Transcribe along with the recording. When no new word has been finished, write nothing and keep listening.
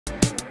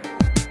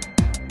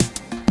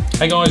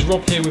Hey guys,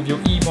 Rob here with your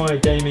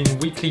Ebuyer Gaming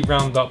weekly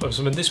roundup of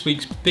some of this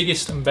week's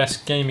biggest and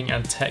best gaming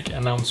and tech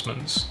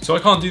announcements. So I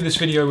can't do this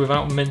video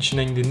without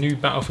mentioning the new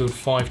Battlefield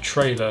 5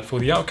 trailer for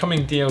the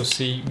upcoming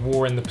DLC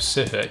War in the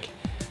Pacific.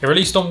 It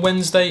released on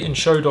Wednesday and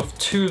showed off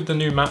 2 of the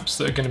new maps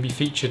that are going to be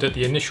featured at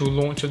the initial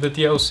launch of the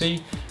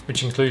DLC,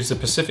 which includes the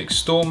Pacific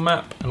Storm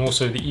map and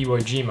also the Iwo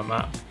Jima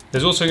map.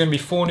 There's also going to be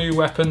 4 new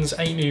weapons,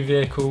 8 new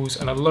vehicles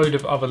and a load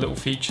of other little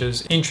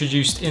features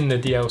introduced in the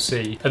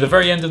DLC. At the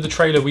very end of the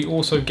trailer we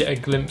also get a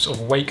glimpse of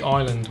Wake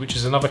Island, which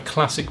is another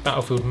classic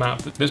Battlefield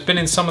map that's been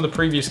in some of the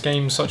previous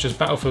games such as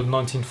Battlefield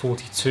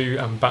 1942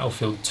 and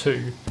Battlefield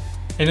 2.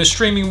 In the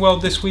streaming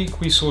world this week,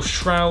 we saw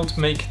Shroud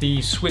make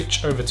the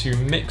switch over to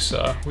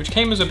Mixer, which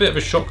came as a bit of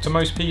a shock to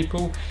most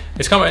people.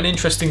 It's come at an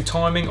interesting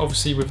timing,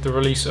 obviously with the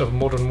release of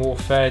Modern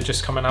Warfare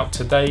just coming out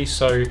today,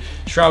 so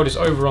Shroud is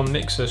over on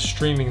Mixer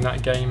streaming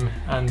that game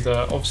and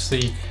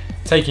obviously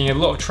taking a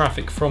lot of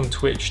traffic from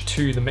Twitch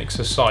to the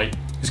Mixer site.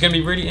 It's going to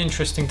be really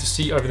interesting to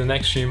see over the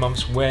next few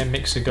months where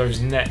Mixer goes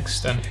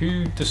next and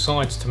who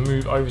decides to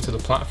move over to the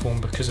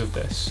platform because of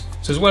this.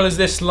 So as well as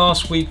this,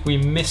 last week we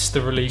missed the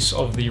release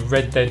of the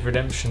Red Dead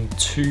Redemption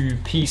 2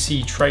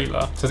 PC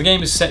trailer. So the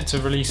game is set to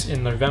release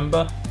in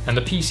November and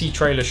the PC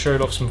trailer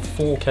showed off some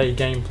 4K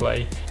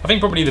gameplay. I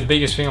think probably the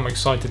biggest thing I'm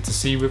excited to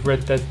see with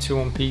Red Dead 2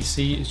 on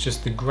PC is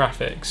just the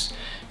graphics,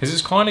 because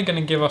it's kind of going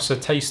to give us a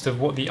taste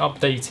of what the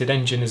updated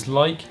engine is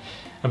like.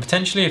 And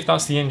potentially if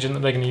that's the engine that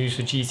they're going to use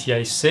for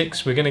GTA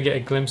 6, we're going to get a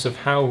glimpse of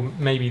how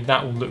maybe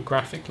that will look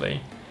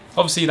graphically.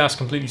 Obviously that's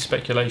completely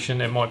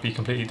speculation, it might be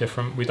completely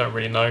different, we don't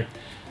really know.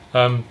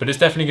 But it's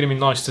definitely going to be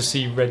nice to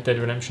see Red Dead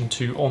Redemption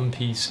 2 on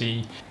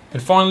PC.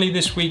 And finally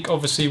this week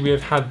obviously we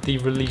have had the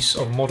release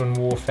of Modern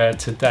Warfare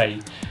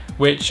today,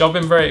 which I've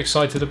been very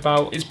excited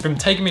about. It's been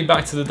taking me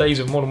back to the days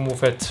of Modern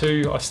Warfare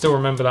 2. I still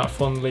remember that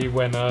fondly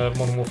when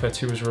Modern Warfare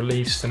 2 was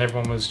released and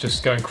everyone was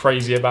just going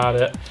crazy about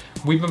it.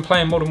 We've been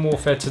playing Modern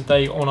Warfare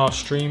today on our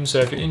stream, so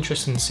if you're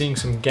interested in seeing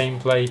some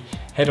gameplay,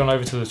 head on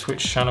over to the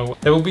Twitch channel.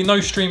 There will be no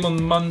stream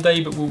on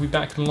Monday, but we'll be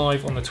back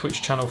live on the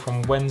Twitch channel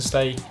from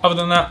Wednesday. Other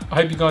than that, I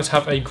hope you guys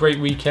have a great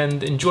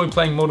weekend. Enjoy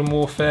playing Modern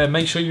Warfare.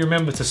 Make sure you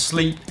remember to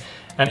sleep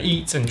and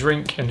eat and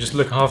drink and just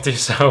look after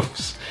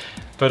yourselves.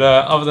 But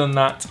other than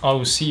that, I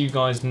will see you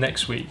guys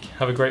next week.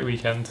 Have a great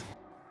weekend.